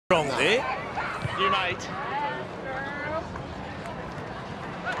wrong there. You, mate.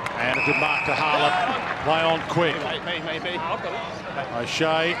 And a good mark to Harlett. Play on quick. Me.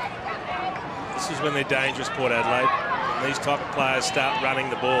 O'Shea. This is when they're dangerous, Port Adelaide. When these type of players start running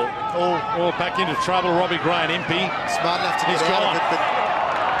the ball. All back into trouble. Robbie Gray and Impey. Smart enough to get out of it, but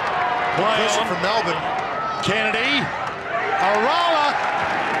play on from Melbourne. Kennedy. A roller.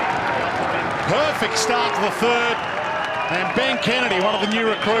 Perfect start to the third. And Ben Kennedy, one of the new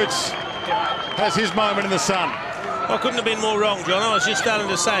recruits, has his moment in the sun. I couldn't have been more wrong, John. I was just starting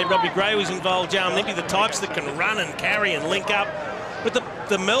to say Robbie Gray was involved, Jarman Impey, the types that can run and carry and link up. But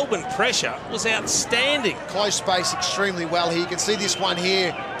the Melbourne pressure was outstanding. Close space extremely well here. You can see this one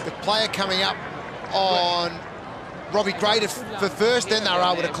here. The player coming up on Robbie Gray for first, then they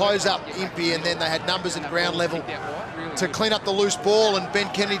were able to close up Impey, and then they had numbers at ground level to clean up the loose ball, and Ben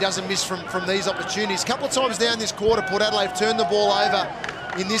Kennedy doesn't miss from these opportunities. A couple of times down this quarter, Port Adelaide have turned the ball over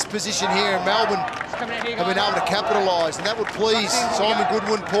in this position here, and Melbourne have been able to capitalise, and that would please Simon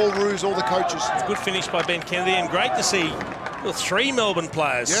Goodwin, Paul Roos, all the coaches. Good finish by Ben Kennedy, and great to see three Melbourne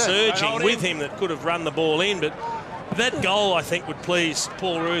players surging with him that could have run the ball in, but that goal, I think, would please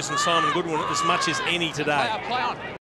Paul Roos and Simon Goodwin as much as any today.